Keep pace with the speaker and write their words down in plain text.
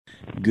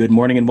Good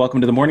morning and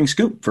welcome to the Morning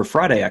Scoop for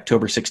Friday,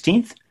 October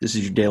 16th. This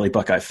is your daily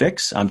Buckeye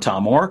fix. I'm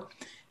Tom Orr.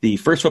 The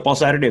first football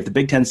Saturday of the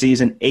Big Ten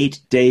season, 8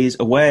 days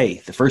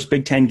away. The first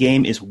Big Ten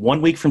game is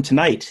 1 week from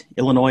tonight,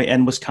 Illinois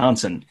and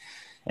Wisconsin.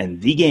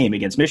 And the game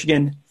against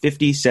Michigan,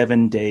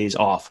 57 days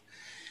off.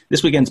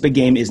 This weekend's big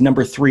game is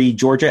number 3,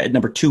 Georgia, at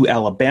number 2,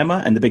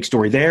 Alabama. And the big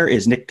story there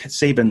is Nick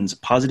Saban's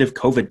positive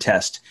COVID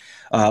test.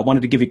 I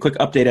wanted to give you a quick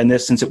update on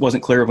this since it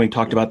wasn't clear when we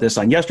talked about this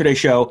on yesterday's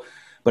show.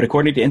 But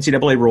according to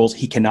NCAA rules,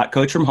 he cannot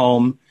coach from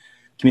home.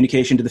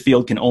 Communication to the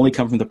field can only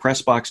come from the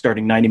press box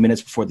starting 90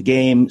 minutes before the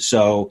game.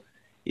 So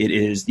it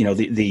is,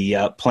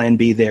 the plan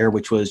B there,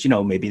 which was,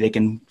 maybe they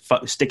can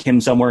stick him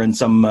somewhere in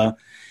some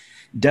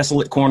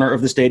desolate corner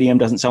of the stadium.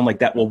 Doesn't sound like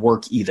that will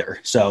work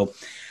either. So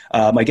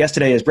my guest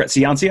today is Brett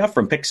Ciancia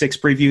from Pick Six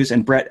Previews.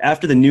 And Brett,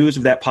 after the news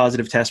of that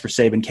positive test for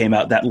Saban came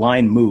out, that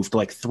line moved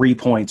like 3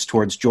 points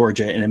towards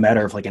Georgia in a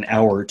matter of like an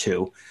hour or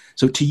two.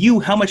 So to you,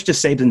 how much does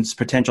Saban's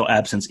potential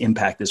absence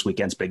impact this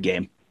weekend's big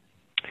game?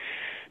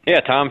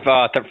 Yeah, Tom,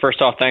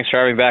 first off, thanks for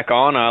having me back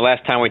on.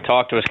 Last time we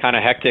talked, it was kind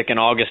of hectic in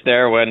August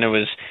there when it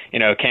was,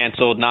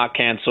 canceled, not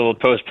canceled,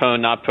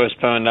 postponed, not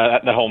postponed,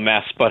 the whole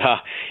mess. But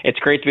it's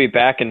great to be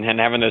back and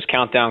having those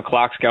countdown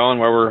clocks going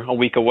where we're a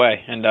week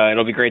away. And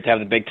it'll be great to have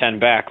the Big Ten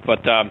back.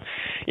 But,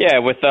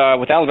 with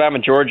Alabama,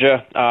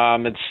 Georgia,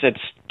 it's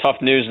tough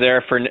news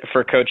there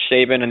for Coach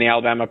Saban and the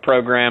Alabama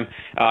program.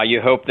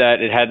 You hope that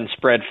it hadn't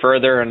spread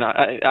further, and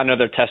I know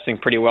they're testing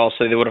pretty well,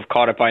 so they would have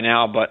caught it by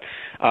now, but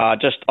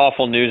just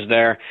awful news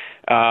there.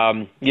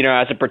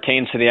 As it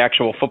pertains to the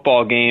actual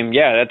football game,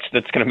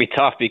 that's going to be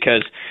tough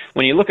because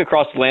when you look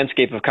across the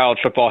landscape of college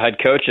football head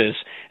coaches,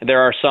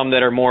 there are some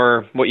that are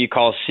more what you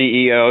call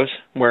CEOs,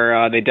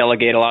 where they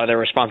delegate a lot of their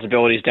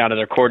responsibilities down to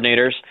their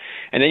coordinators.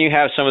 And then you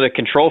have some of the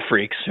control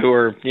freaks who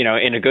are,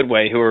 in a good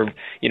way, who are,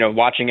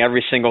 watching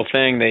every single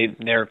thing.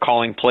 They're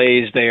calling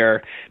plays. They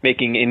are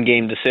making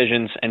in-game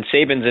decisions. And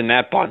Saban's in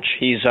that bunch.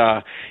 He's,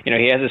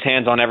 he has his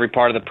hands on every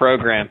part of the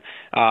program.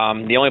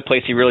 The only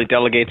place he really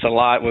delegates a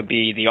lot would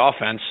be the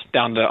offense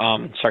down to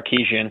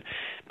Sarkisian.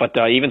 But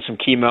even some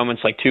key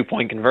moments like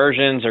 2-point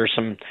conversions or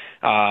some,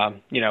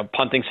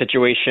 punting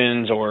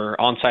situations or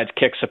onside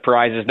kick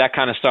surprises, that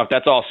kind of stuff,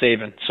 that's all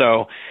Saban.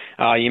 So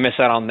you miss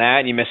out on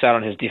that. You miss out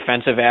on his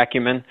defensive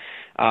acumen.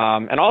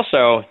 And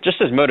also just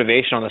his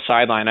motivation on the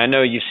sideline. I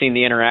know you've seen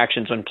the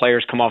interactions when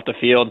players come off the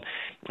field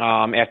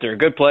after a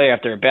good play,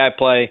 after a bad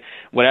play,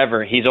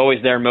 whatever. He's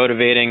always there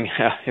motivating,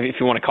 if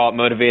you want to call it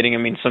motivating. I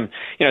mean, some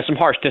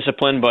harsh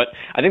discipline, but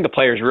I think the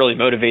players really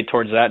motivate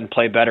towards that and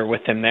play better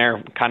with him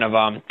there, kind of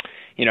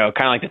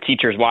like the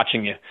teachers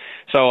watching you.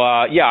 So,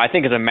 I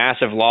think it's a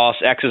massive loss,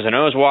 X's and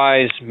O's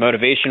wise,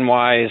 motivation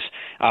wise.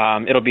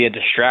 It'll be a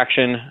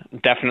distraction,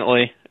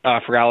 definitely,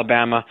 for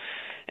Alabama.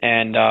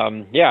 And,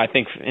 I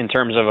think in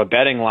terms of a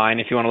betting line,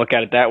 if you want to look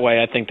at it that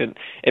way, I think that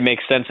it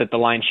makes sense that the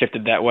line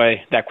shifted that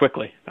way that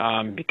quickly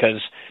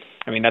because,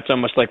 that's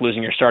almost like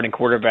losing your starting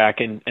quarterback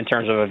in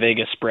terms of a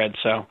Vegas spread.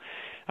 So,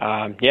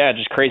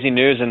 just crazy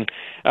news. And,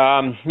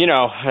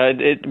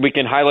 we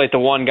can highlight the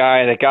one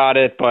guy that got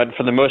it, but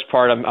for the most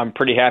part, I'm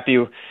pretty happy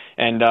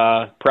and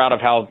proud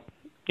of how,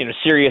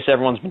 serious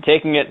everyone's been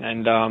taking it.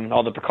 And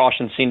all the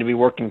precautions seem to be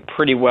working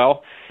pretty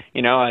well.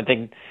 I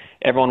think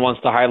everyone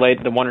wants to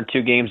highlight the 1 or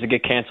 2 games that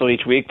get canceled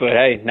each week, but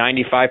hey,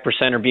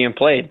 95% are being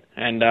played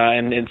and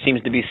it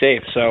seems to be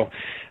safe. So,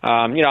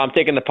 I'm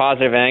taking the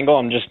positive angle.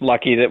 I'm just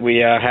lucky that we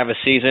have a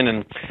season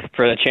and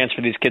for the chance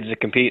for these kids to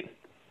compete.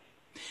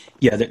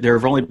 Yeah, there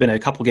have only been a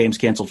couple games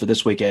canceled for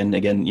this weekend.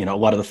 Again, a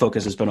lot of the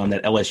focus has been on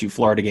that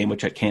LSU-Florida game,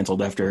 which got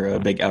canceled after a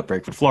big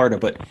outbreak for Florida.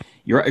 But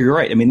you're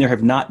right. There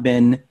have not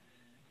been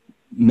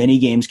many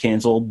games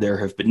canceled. There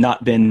have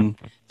not been,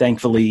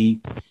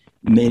 thankfully,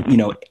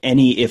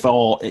 any, if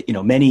all,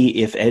 many,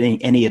 if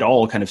any at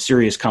all, kind of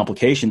serious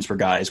complications for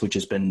guys, which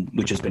has been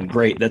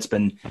great. That's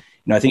been,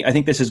 I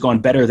think this has gone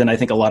better than I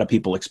think a lot of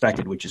people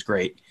expected, which is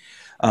great.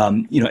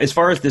 As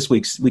far as this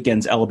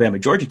weekend's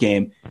Alabama-Georgia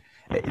game,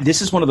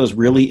 this is one of those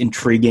really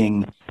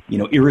intriguing,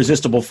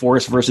 irresistible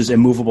force versus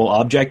immovable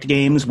object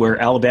games where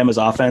Alabama's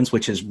offense,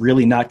 which has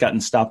really not gotten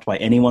stopped by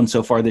anyone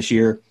so far this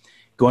year,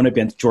 going up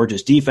against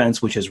Georgia's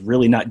defense, which has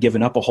really not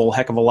given up a whole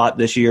heck of a lot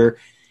this year.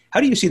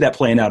 How do you see that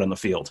playing out on the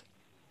field?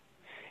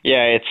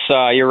 Yeah, it's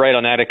you're right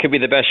on that. It could be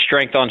the best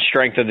strength on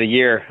strength of the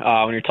year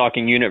when you're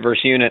talking unit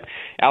versus unit.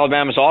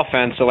 Alabama's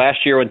offense, so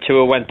last year when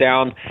Tua went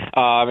down,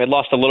 it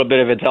lost a little bit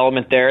of its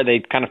element there. They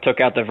kind of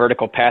took out the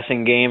vertical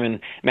passing game, and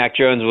Mac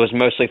Jones was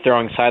mostly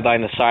throwing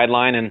sideline to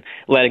sideline and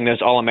letting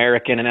those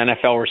All-American and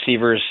NFL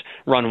receivers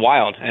run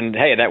wild. And,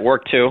 hey, that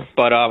worked too.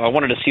 But I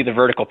wanted to see the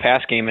vertical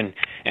pass game,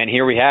 and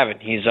here we have it.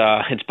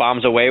 It's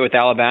bombs away with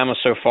Alabama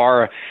so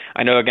far.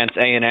 I know against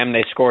A&M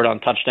they scored on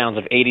touchdowns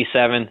of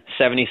 87,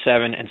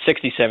 77, and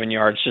 67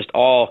 yards, just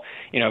all,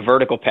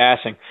 vertical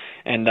passing.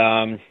 And,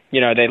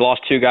 they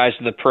lost 2 guys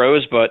to the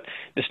pros, but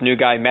this new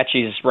guy,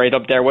 Mechie's, right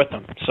up there with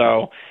them.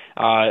 So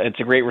it's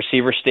a great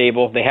receiver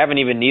stable. They haven't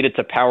even needed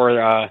to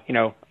power,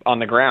 on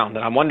the ground.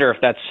 And I wonder if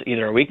that's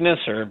either a weakness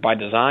or by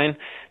design.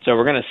 So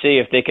we're going to see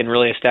if they can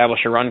really establish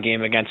a run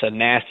game against a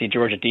nasty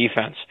Georgia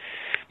defense.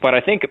 But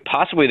I think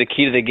possibly the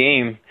key to the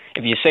game,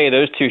 if you say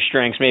those two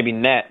strengths, maybe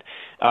net,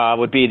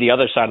 would be the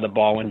other side of the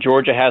ball. When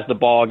Georgia has the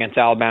ball against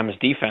Alabama's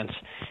defense,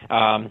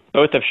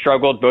 both have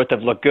struggled, both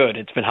have looked good.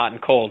 It's been hot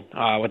and cold.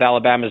 With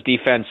Alabama's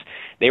defense,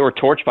 they were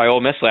torched by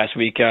Ole Miss last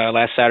week,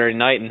 last Saturday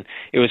night, and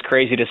it was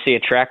crazy to see a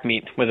track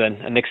meet with a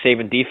Nick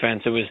Saban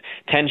defense. It was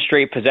 10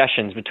 straight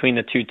possessions between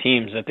the two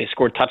teams that they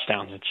scored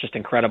touchdowns. It's just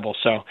incredible.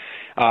 So,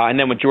 and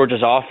then with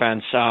Georgia's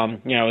offense,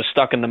 was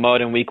stuck in the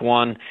mud in week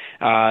one.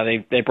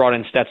 They brought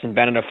in Stetson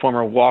Bennett, a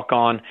former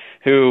walk-on,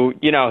 who,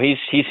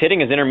 he's hitting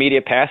his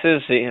intermediate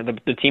passes.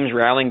 The team's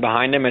rallying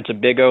behind him. It's a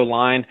big O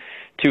line,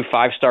 2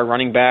 5-star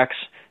running backs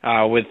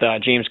with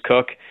James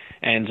Cook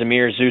and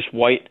Zamir Zeus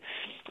White.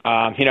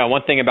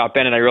 One thing about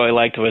Bennett I really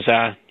liked was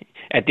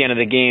at the end of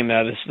the game,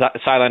 the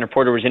sideline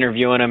reporter was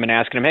interviewing him and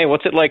asking him, hey,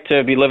 what's it like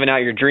to be living out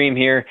your dream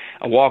here,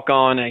 a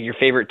walk-on, your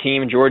favorite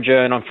team,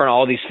 Georgia, and in front of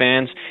all these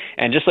fans?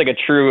 And just like a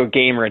true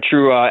gamer, a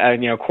true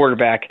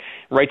quarterback,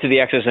 right to the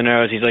X's and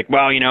O's, he's like,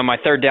 well, my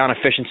third down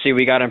efficiency,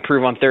 we got to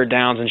improve on third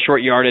downs and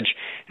short yardage.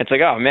 It's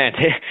like, oh, man,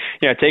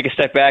 take a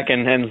step back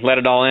and let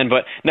it all in.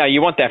 But no,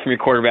 you want that from your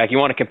quarterback. You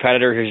want a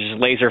competitor who's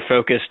just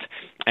laser-focused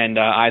and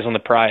eyes on the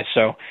prize.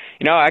 So,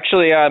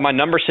 my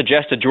numbers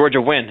suggest a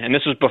Georgia win, and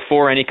this was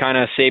before any kind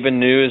of Saban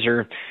news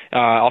or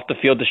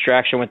off-the-field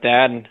distraction with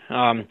that.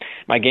 And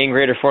my game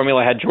grader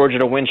formula had Georgia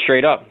to win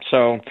straight up.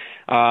 So,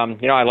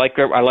 I like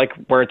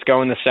where it's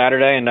going this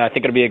Saturday, and I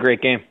think it'll be a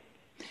great game.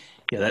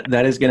 Yeah,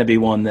 that is going to be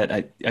one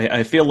that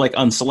I feel like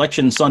on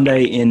Selection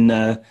Sunday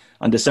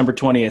on December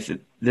 20th,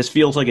 this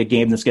feels like a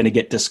game that's going to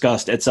get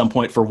discussed at some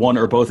point for one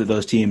or both of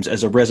those teams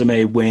as a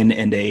resume win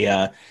and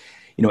a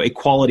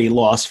quality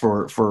loss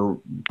for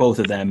both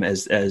of them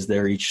as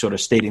they're each sort of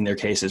stating their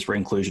cases for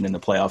inclusion in the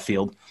playoff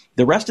field.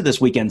 The rest of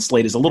this weekend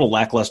slate is a little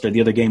lackluster.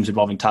 The other games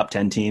involving top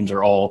 10 teams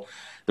they're all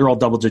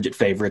double-digit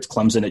favorites.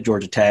 Clemson at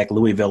Georgia Tech,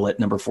 Louisville at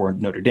number 4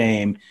 Notre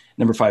Dame,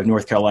 number 5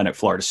 North Carolina at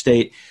Florida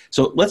State.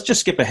 So let's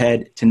just skip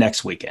ahead to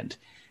next weekend.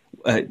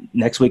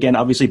 Next weekend,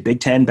 obviously, Big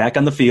Ten back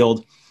on the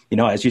field.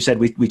 As you said,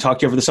 we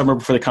talked over the summer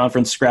before the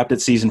conference scrapped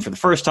its season for the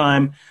first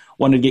time.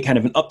 Wanted to get kind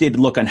of an updated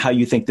look on how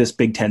you think this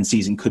Big Ten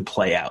season could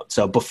play out.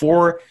 So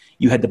before,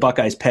 you had the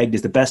Buckeyes pegged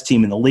as the best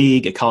team in the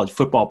league, a college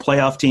football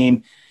playoff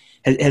team.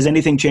 Has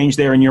anything changed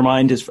there in your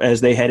mind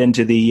as they head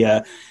into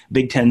the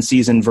Big Ten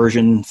season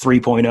version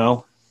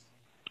 3.0?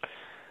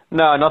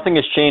 No, nothing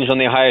has changed on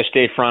the Ohio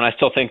State front. I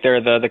still think they're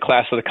the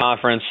class of the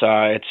conference.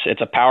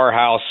 It's a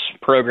powerhouse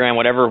program,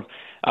 whatever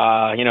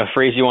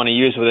phrase you want to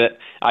use with it.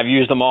 I've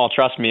used them all,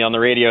 trust me, on the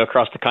radio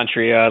across the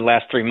country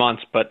last 3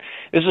 months. But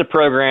this is a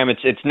program,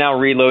 it's now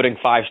reloading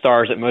 5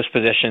 stars at most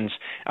positions.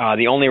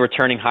 The only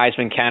returning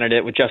Heisman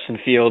candidate with Justin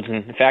Fields.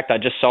 And in fact, I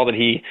just saw that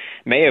he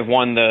may have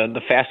won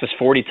the fastest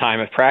 40 time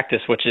at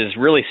practice, which is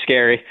really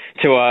scary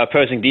to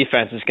opposing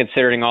defenses,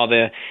 considering all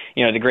the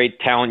great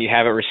talent you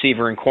have at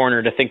receiver and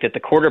corner. To think that the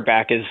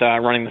quarterback is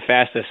running the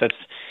fastest,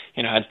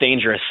 it's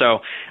dangerous. So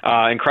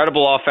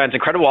incredible offense,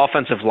 incredible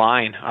offensive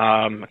line.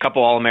 A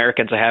couple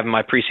All-Americans I have in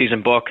my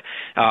preseason book,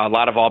 a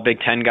lot of all Big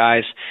Ten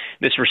guys.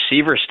 This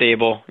receiver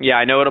stable,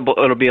 I know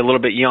it'll be a little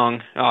bit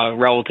young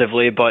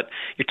relatively, but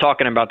you're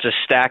talking about just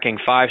stacking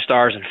 5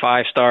 stars and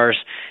 5 stars.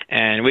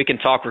 And we can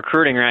talk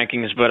recruiting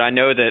rankings, but I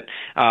know that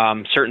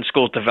certain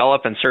schools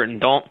develop and certain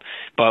don't.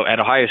 But at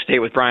Ohio State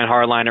with Brian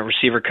Harline at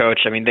receiver coach,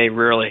 they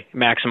really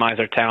maximize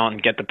their talent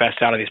and get the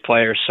best out of these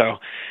players. So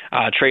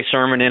Trey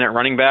Sermon in at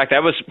running back,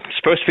 that was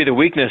supposed to be the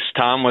weakness,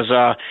 Tom, was,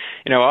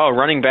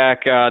 running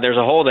back, there's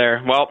a hole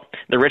there. Well,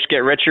 the rich get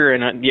richer,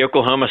 and the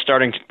Oklahoma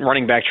starting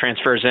running back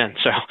transfers in.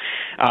 So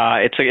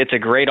it's a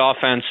great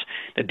offense.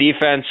 The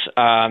defense,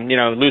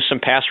 lose some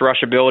pass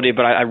rush ability,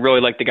 but I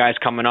really like the guys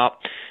coming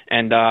up.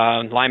 And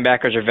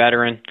linebackers are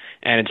veteran,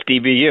 and it's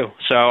DBU.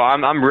 So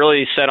I'm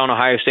really set on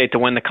Ohio State to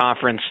win the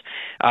conference.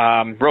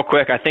 Real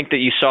quick, I think that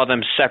you saw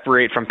them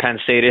separate from Penn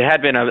State. It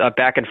had been a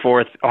back and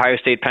forth, Ohio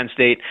State, Penn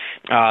State.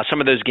 Some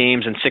of those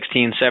games in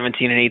 16,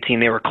 17, and 18,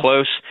 they were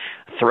close.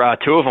 2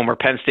 of them were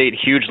Penn State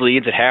huge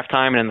leads at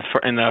halftime and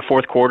in the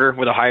fourth quarter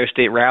with Ohio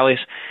State rallies.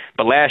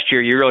 But last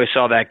year, you really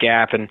saw that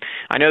gap. And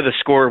I know the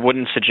score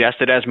wouldn't suggest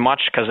it as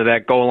much because of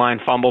that goal line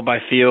fumble by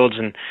Fields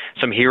and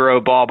some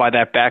hero ball by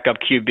that backup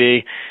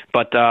QB.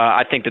 But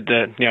I think that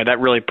that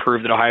really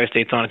proved that Ohio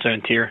State's on its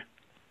own tier.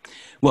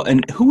 Well,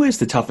 and who is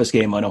the toughest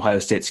game on Ohio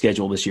State's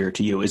schedule this year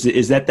to you?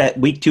 Is that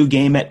week 2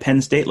 game at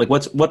Penn State? Like,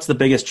 what's the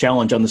biggest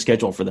challenge on the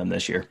schedule for them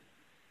this year?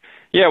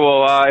 Yeah,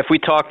 well, if we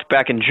talked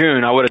back in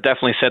June, I would have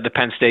definitely said the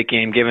Penn State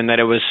game, given that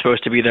it was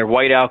supposed to be their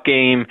whiteout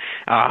game,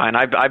 and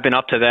I've been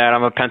up to that.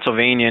 I'm a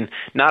Pennsylvanian,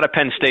 not a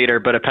Penn Stater,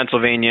 but a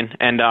Pennsylvanian,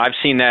 and I've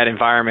seen that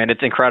environment.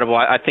 It's incredible.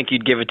 I think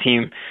you'd give a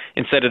team,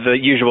 instead of the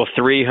usual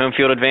 3 home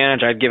field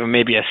advantage, I'd give them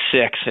maybe a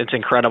 6. It's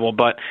incredible.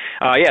 But,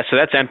 so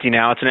that's empty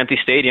now. It's an empty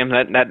stadium.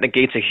 That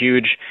negates a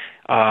huge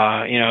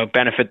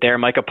benefit there.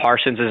 Micah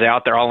Parsons is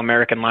out, their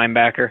All-American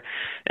linebacker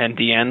and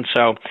DN.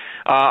 So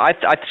I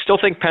still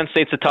think Penn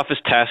State's the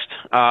toughest test.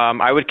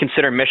 I would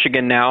consider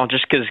Michigan now,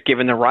 just because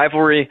given the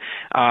rivalry,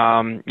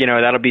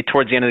 that'll be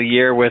towards the end of the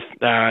year with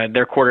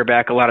their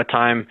quarterback a lot of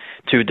time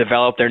to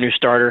develop their new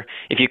starter.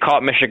 If you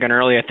caught Michigan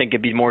early, I think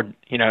it'd be more,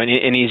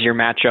 an easier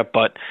matchup,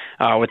 but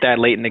with that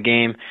late in the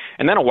game.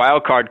 And then a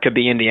wild card could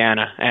be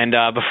Indiana. And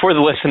before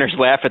the listeners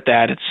laugh at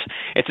that,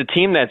 it's a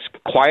team that's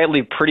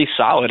quietly pretty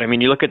solid. I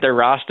mean, you look at their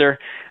roster.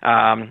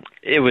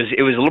 It was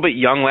a little bit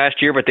young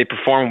last year, but they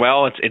performed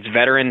well. It's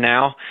veteran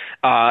now,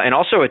 and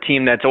also a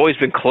team that's always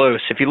been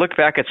close. If you look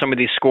back at some of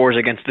these scores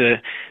against the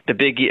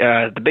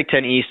Big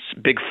Ten East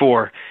Big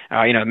Four,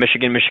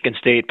 Michigan, Michigan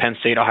State, Penn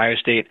State, Ohio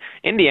State,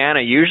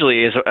 Indiana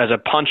usually is a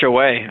punch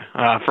away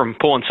from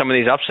pulling some of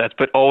these upsets,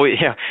 but always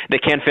they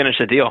can't finish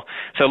the deal.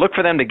 So look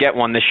for them to get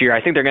one this year.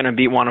 I think they're going to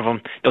beat one of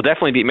them. They'll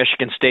definitely beat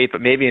Michigan State,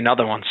 but maybe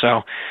another one.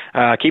 So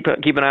keep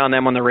an eye on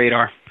them on the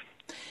radar.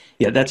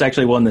 Yeah, that's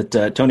actually one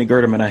that Tony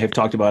Girdham and I have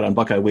talked about on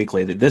Buckeye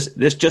Weekly. That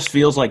this just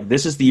feels like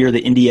this is the year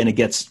that Indiana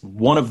gets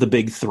one of the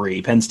big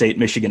three: Penn State,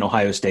 Michigan,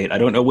 Ohio State. I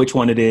don't know which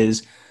one it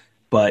is,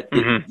 but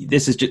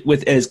this is just,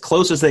 with as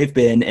close as they've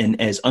been and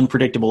as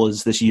unpredictable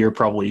as this year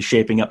probably is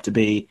shaping up to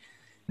be.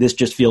 This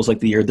just feels like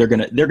the year they're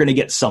gonna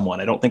get someone.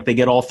 I don't think they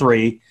get all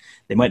three.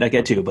 They might not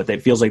get two, but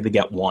it feels like they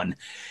get one.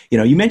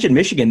 You mentioned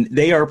Michigan.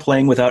 They are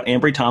playing without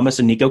Ambry Thomas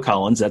and Nico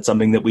Collins. That's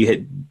something that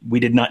we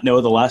did not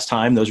know the last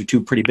time. Those are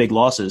two pretty big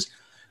losses.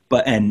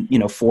 But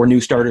 4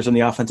 new starters on the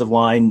offensive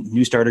line,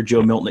 new starter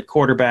Joe Milton at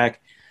quarterback.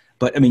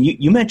 But I mean,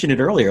 you mentioned it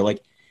earlier.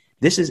 Like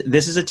this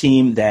is a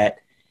team that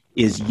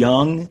is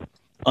young,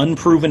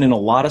 unproven in a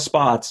lot of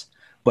spots,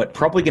 but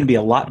probably going to be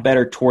a lot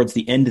better towards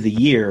the end of the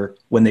year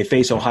when they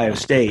face Ohio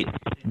State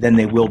than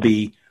they will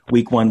be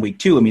week 1, week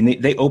 2. I mean,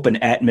 they open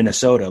at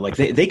Minnesota. Like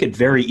they could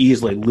very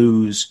easily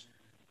lose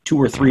 2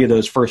 or 3 of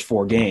those first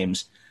 4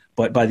 games.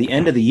 But by the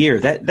end of the year,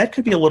 that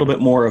could be a little bit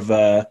more of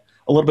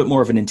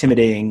an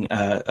intimidating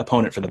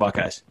opponent for the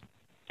Buckeyes.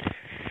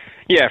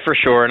 Yeah, for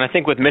sure. And I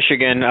think with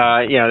Michigan,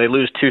 they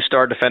lose 2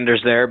 star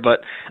defenders there,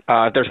 but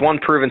if there's one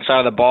proven side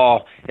of the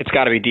ball, it's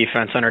got to be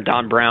defense under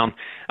Don Brown.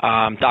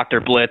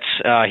 Dr. Blitz,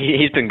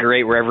 he's been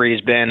great wherever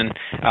he's been. And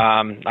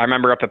I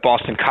remember up at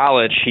Boston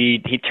College, he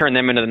turned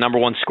them into the number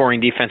 1 scoring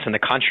defense in the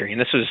country. And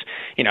this was,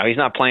 he's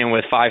not playing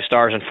with 5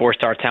 stars and 4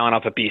 star talent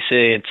up at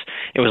BC.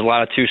 It was a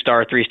lot of 2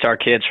 star, 3 star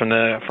kids from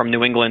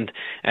New England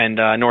and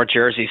North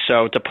Jersey.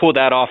 So to pull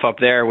that off up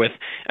there with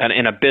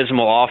an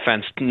abysmal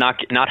offense,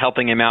 not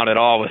helping him out at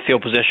all with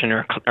field position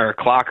or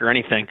clock or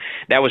anything,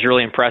 that was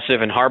really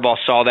impressive. And Harbaugh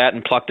saw that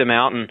and plucked him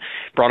out and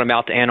brought him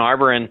out to Ann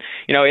Arbor. And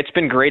it's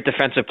been great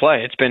defensive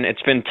play.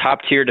 It's been top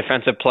tier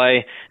defensive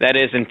play. That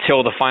is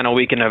until the final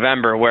week in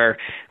November, where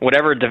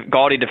whatever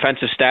gaudy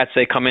defensive stats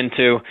they come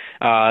into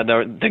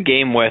the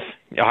game with,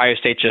 Ohio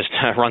State just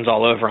runs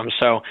all over them,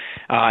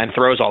 and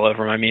throws all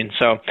over them. I mean,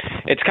 so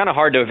it's kind of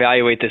hard to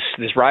evaluate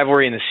this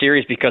rivalry in the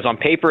series because on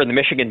paper the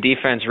Michigan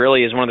defense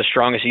really is one of the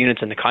strongest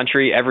units in the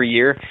country every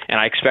year, and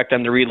I expect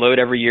them to reload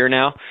every year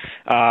now.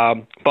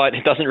 But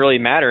it doesn't really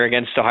matter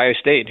against Ohio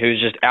State,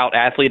 who's just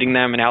out-athleting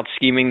them and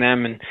out-scheming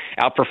them and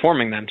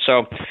outperforming them.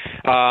 So,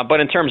 but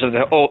in terms of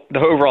the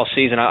overall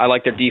season, I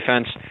like their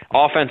defense.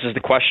 Offense is the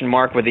question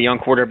mark with a young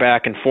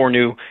quarterback and 4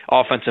 new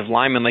offensive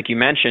linemen, like you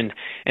mentioned.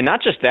 And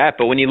not just that,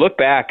 but when you look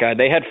back,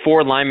 they had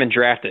 4 linemen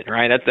drafted,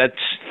 right? That's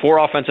 4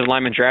 offensive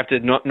linemen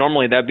drafted.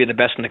 Normally, that'd be the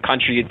best in the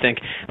country. You'd think,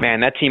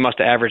 man, that team must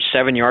have averaged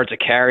 7 yards a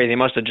carry. They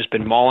must have just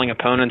been mauling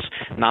opponents,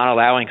 not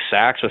allowing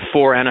sacks with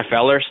 4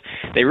 NFLers.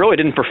 They really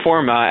didn't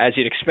perform as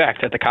you'd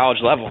expect at the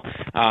college level.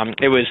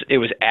 It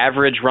was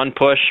average run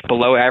push,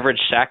 below average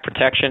sack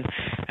protection.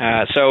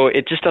 So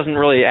it just doesn't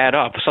really add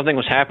up. Something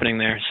was happening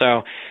there.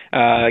 So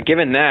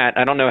given that,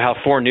 I don't know how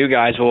 4 new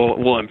guys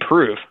will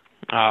improve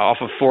off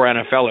of 4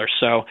 NFLers.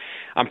 So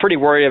I'm pretty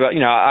worried about,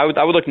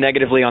 I would look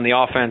negatively on the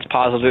offense,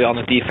 positively on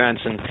the defense,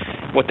 and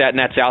what that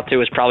nets out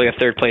to is probably a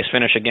 3rd place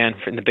finish again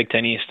in the Big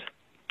Ten East.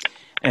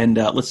 And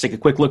let's take a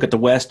quick look at the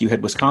West. You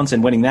had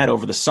Wisconsin winning that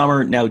over the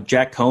summer. Now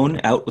Jack Cohn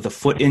out with a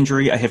foot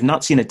injury. I have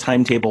not seen a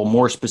timetable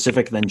more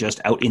specific than just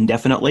out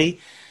indefinitely.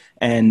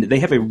 And they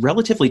have a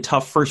relatively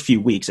tough first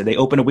few weeks. They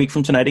open a week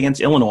from tonight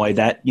against Illinois.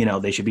 That,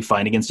 they should be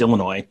fine against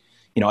Illinois.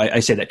 I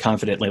say that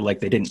confidently, like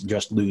they didn't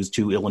just lose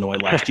to Illinois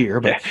last year,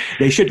 but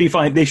they should be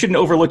fine. They shouldn't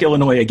overlook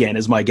Illinois again,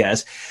 is my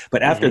guess.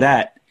 But after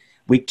that,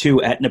 week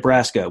 2 at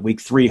Nebraska, week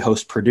 3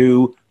 host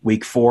Purdue,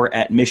 week 4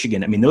 at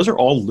Michigan. I mean, those are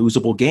all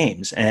losable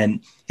games.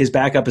 And his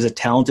backup is a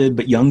talented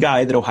but young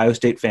guy that Ohio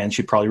State fans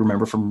should probably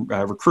remember from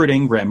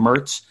recruiting, Graham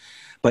Mertz.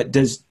 But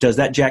does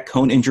that Jack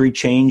Cohn injury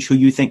change who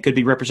you think could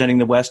be representing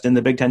the West in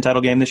the Big Ten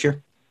title game this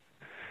year?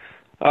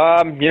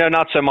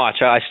 Not so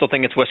much. I still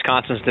think it's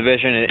Wisconsin's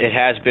division. It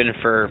has been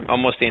for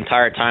almost the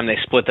entire time they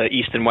split the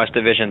East and West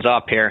divisions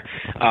up here.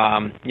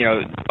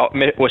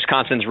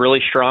 Wisconsin's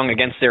really strong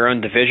against their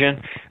own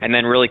division, and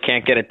then really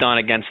can't get it done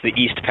against the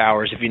East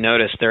powers. If you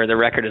notice, their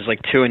record is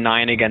like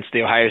 2-9 against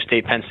the Ohio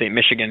State, Penn State,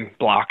 Michigan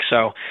block.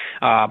 So,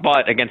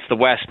 but against the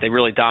West, they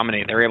really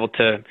dominate. They're able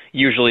to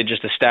usually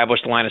just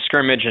establish the line of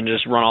scrimmage and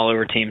just run all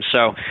over teams.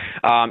 So,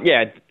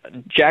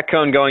 Jack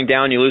Cohn going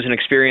down, you lose an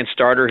experienced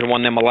starter who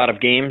won them a lot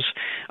of games.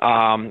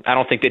 I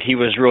don't think that he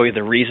was really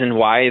the reason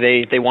why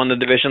they won the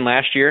division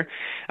last year.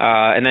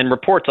 And then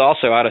reports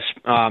also out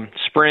of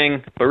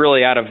spring, but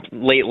really out of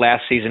late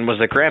last season, was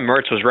that Graham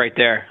Mertz was right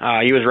there.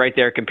 He was right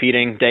there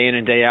competing day in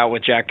and day out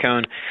with Jack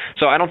Cohn.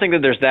 So I don't think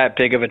that there's that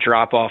big of a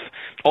drop-off,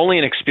 only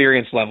an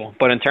experience level.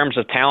 But in terms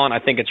of talent, I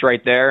think it's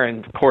right there.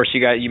 And, of course,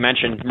 you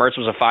mentioned Mertz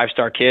was a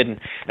 5-star kid, and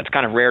that's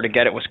kind of rare to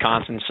get at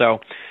Wisconsin. So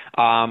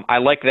I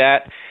like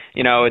that.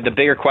 The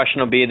bigger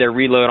question will be their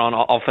reload on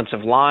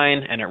offensive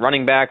line and at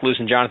running back,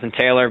 losing Jonathan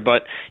Taylor.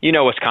 But,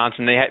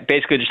 Wisconsin, they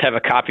basically just have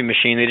a copy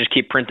machine. They just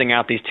keep printing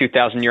out these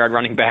 2,000-yard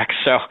running backs.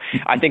 So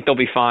I think they'll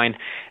be fine.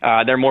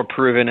 They're more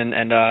proven,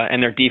 and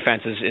their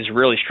defense is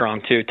really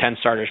strong, too. 10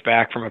 starters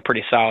back from a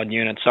pretty solid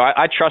unit. So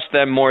I trust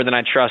them more than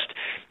I trust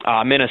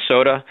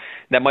Minnesota.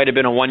 That might have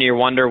been a one-year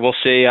wonder. We'll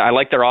see. I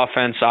like their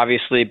offense,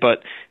 obviously,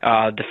 but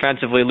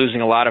defensively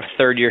losing a lot of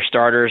third-year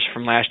starters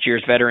from last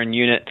year's veteran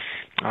unit.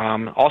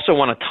 Also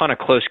won a ton of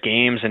close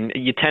games, and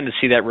you tend to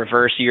see that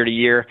reverse year to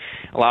year.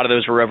 A lot of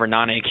those were over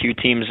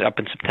non-AQ teams up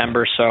in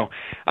September, so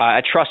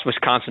I trust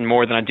Wisconsin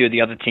more than I do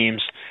the other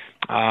teams.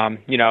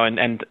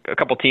 And a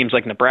couple teams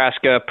like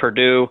Nebraska,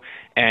 Purdue,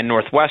 and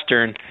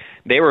Northwestern,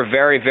 they were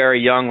very, very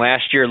young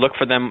last year. Look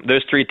for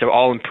those three to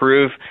all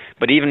improve.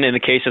 But even in the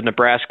case of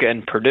Nebraska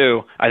and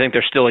Purdue, I think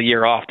they're still a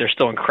year off. They're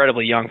still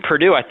incredibly young.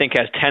 Purdue, I think,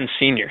 has 10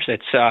 seniors.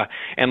 It's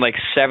and like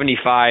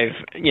 75,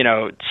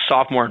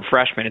 sophomore and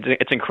freshmen.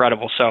 It's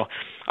incredible. So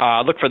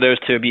look for those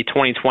to be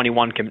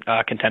 2021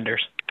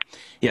 contenders.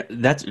 Yeah,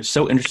 that's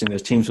so interesting.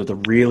 Those teams with the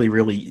really,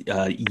 really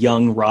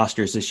young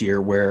rosters this year,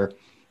 where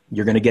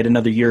you're going to get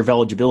another year of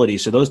eligibility.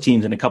 So those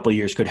teams in a couple of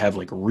years could have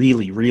like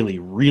really, really,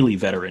 really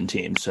veteran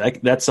teams. So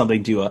that's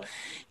something to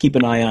keep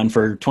an eye on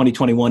for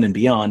 2021 and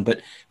beyond.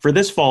 But for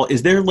this fall,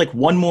 is there like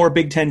one more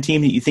Big Ten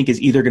team that you think is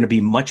either going to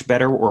be much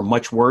better or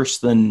much worse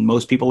than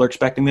most people are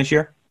expecting this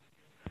year?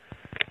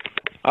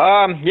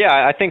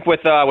 I think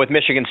with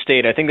Michigan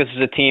State, I think this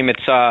is a team.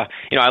 It's I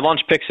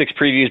launched Pick Six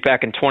Previews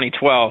back in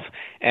 2012,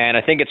 and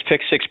I think it's Pick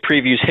Six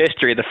Previews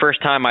history the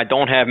first time I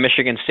don't have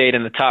Michigan State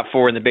in the top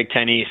 4 in the Big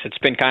Ten East. It's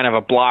been kind of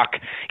a block.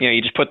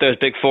 You just put those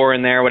big 4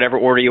 in there, whatever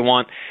order you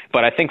want.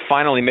 But I think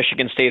finally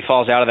Michigan State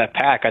falls out of that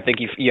pack. I think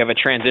you have a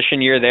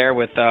transition year there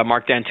with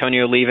Mark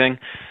D'Antonio leaving.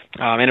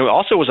 And it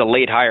also was a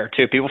late hire,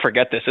 too. People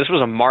forget this. This was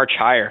a March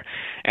hire,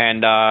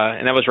 and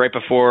that was right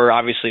before,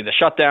 obviously, the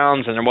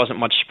shutdowns, and there wasn't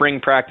much spring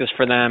practice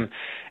for them.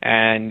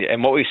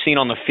 And what we've seen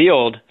on the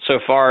field so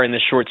far in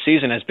this short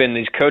season has been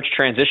these coach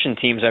transition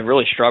teams have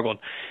really struggled,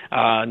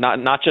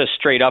 not just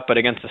straight up, but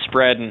against the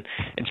spread, and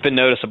it's been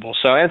noticeable.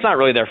 So it's not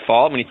really their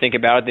fault when you think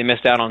about it. They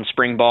missed out on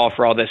spring ball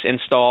for all this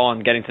install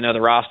and getting to know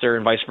the roster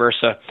and vice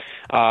versa.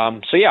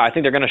 I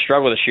think they're going to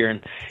struggle this year. And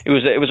it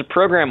was a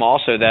program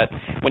also that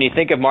when you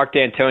think of Mark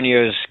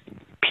D'Antonio's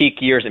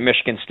peak years at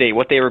Michigan State,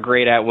 what they were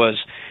great at was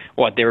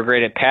they were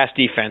great at pass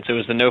defense. It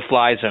was the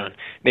no-fly zone.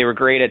 They were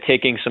great at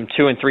taking some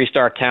 2- and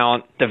 3-star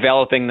talent,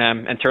 developing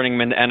them, and turning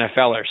them into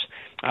NFLers.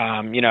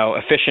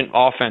 Efficient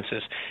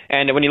offenses.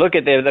 And when you look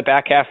at the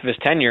back half of his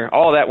tenure,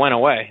 all of that went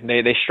away.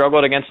 They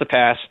struggled against the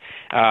pass.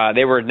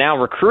 They were now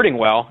recruiting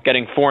well,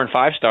 getting 4- and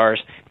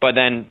 5-stars, but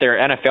then their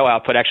NFL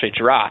output actually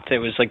dropped. It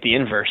was like the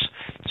inverse.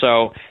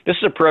 So this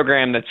is a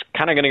program that's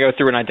kind of going to go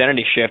through an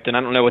identity shift, and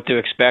I don't know what to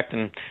expect,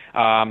 and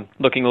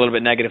looking a little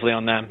bit negatively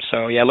on them.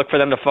 So, look for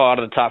them to fall out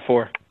of the top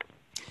 4.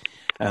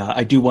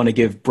 I do want to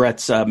give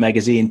Brett's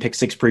magazine, Pick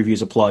Six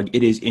Previews, a plug.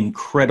 It is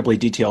incredibly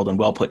detailed and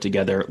well put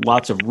together.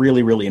 Lots of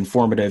really, really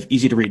informative,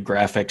 easy-to-read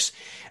graphics.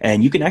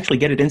 And you can actually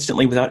get it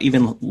instantly without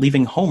even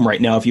leaving home right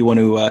now if you want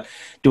to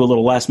do a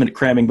little last-minute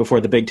cramming before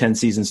the Big Ten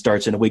season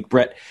starts in a week.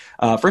 Brett,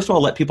 first of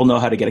all, let people know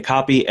how to get a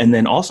copy, and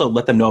then also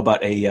let them know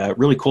about a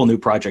really cool new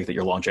project that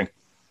you're launching.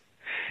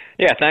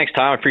 Yeah, thanks,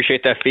 Tom. I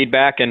appreciate that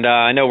feedback. And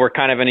I know we're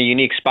kind of in a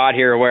unique spot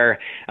here where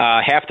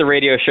half the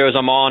radio shows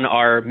I'm on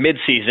are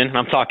mid-season.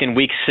 I'm talking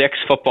week 6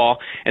 football.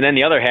 And then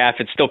the other half,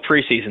 it's still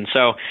preseason.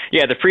 So,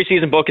 the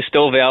preseason book is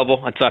still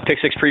available. It's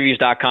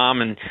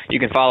pick6previews.com, and you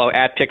can follow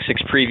at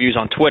Pick6Previews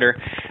on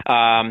Twitter.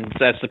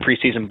 That's the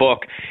preseason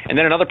book. And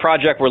then another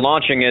project we're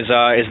launching is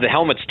the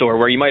helmet store,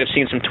 where you might have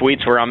seen some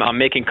tweets where I'm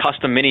making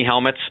custom mini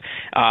helmets.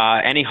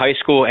 Any high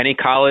school, any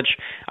college.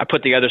 I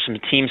put together some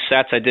team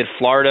sets. I did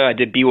Florida, I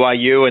did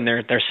BYU, and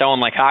they're selling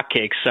like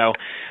hotcakes. So,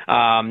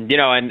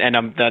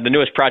 the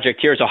newest project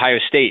here is Ohio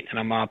State, and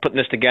I'm putting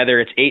this together.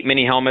 It's 8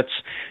 mini helmets.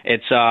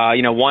 It's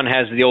one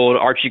has the old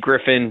Archie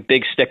Griffin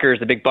big stickers,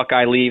 the big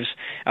Buckeye leaves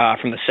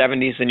from the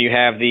 70s, and you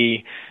have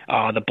the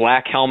the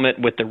black helmet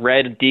with the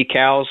red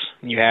decals.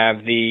 You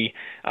have the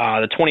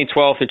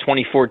 2012 through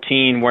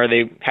 2014 where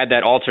they had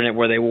that alternate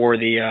where they wore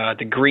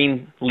the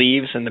green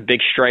leaves and the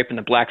big stripe and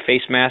the black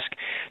face mask.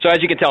 So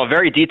as you can tell,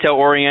 very detail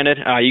oriented.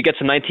 You get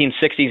some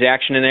 1960s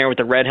action in there with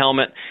the red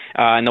helmet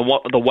and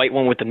the white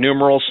one with the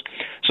numerals.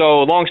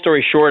 So long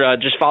story short,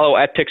 just follow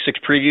at Pick Six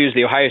Previews.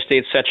 The Ohio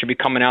State set should be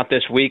coming out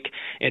this week.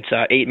 It's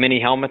 8 mini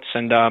helmets,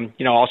 and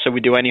also we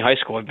do any high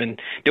school. I've been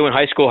doing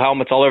high school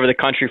helmets all over the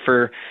country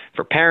for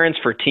parents,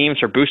 for teams,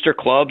 for booster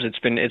clubs. It's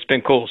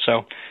been cool.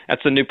 So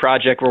that's the new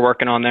project we're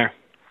working on there.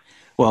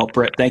 Well,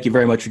 Brett, thank you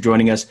very much for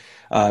joining us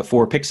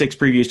for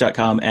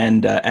pick6previews.com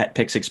and at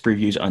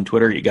pick6previews on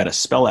Twitter. You got to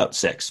spell out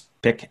six,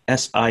 pick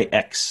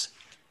S-I-X,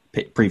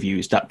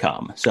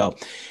 previews.com. So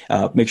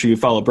make sure you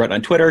follow Brett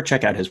on Twitter.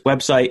 Check out his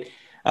website.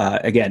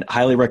 Again,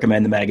 highly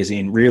recommend the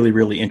magazine. Really,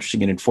 really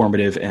interesting and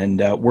informative, and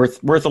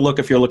worth a look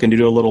if you're looking to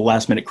do a little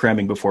last-minute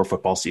cramming before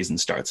football season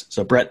starts.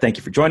 So, Brett, thank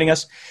you for joining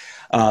us.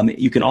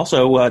 You can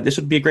also, this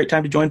would be a great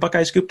time to join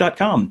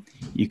BuckeyeScoop.com.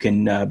 You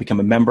can become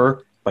a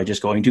member by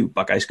just going to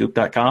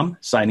BuckeyeScoop.com,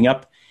 signing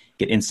up,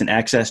 get instant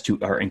access to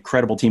our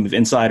incredible team of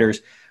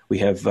insiders. We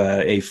have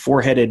a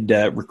four-headed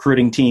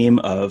recruiting team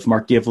of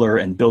Mark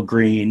Givler and Bill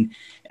Green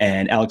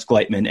and Alex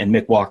Gleitman and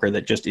Mick Walker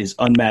that just is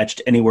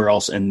unmatched anywhere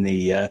else in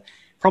the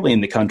probably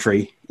in the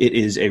country. It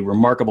is a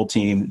remarkable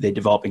team. They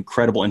develop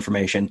incredible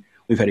information.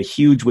 We've had a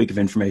huge week of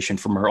information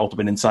from our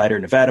Ultimate Insider,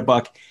 Nevada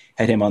Buck.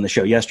 Had him on the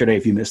show yesterday.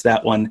 If you missed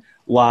that one,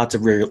 lots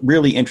of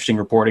really interesting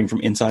reporting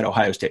from inside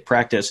Ohio State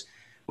practice,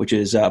 which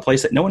is a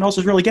place that no one else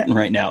is really getting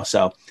right now.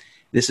 So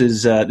this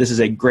is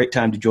a great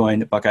time to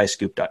join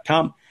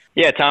BuckeyeScoop.com.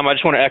 Yeah, Tom, I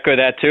just want to echo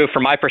that, too.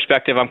 From my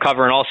perspective, I'm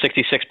covering all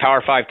 66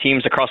 Power 5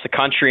 teams across the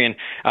country, and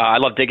I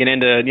love digging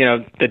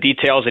into, the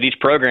details at each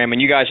program,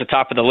 and you guys are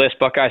top of the list,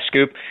 Buckeye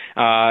Scoop.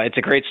 It's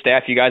a great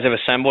staff you guys have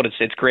assembled.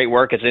 It's great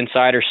work. It's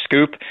insider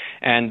scoop,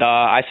 and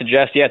I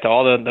suggest, to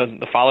all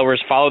the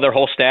followers, follow their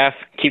whole staff.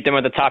 Keep them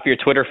at the top of your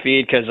Twitter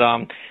feed because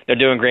they're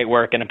doing great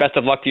work, and best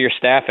of luck to your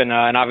staff and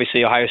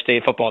obviously Ohio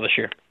State football this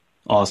year.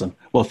 Awesome.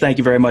 Well, thank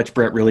you very much,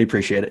 Brett. Really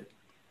appreciate it.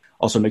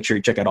 Also, make sure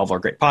you check out all of our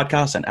great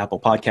podcasts on Apple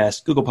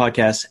Podcasts, Google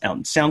Podcasts, out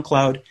on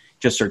SoundCloud.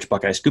 Just search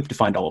Buckeye Scoop to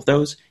find all of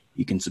those.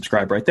 You can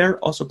subscribe right there.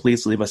 Also,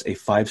 please leave us a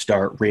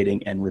 5-star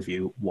rating and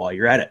review while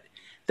you're at it.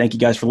 Thank you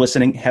guys for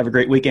listening. Have a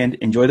great weekend.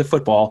 Enjoy the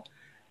football.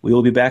 We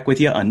will be back with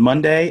you on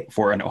Monday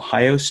for an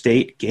Ohio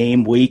State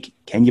game week.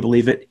 Can you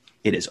believe it?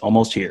 It is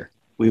almost here.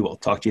 We will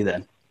talk to you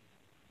then.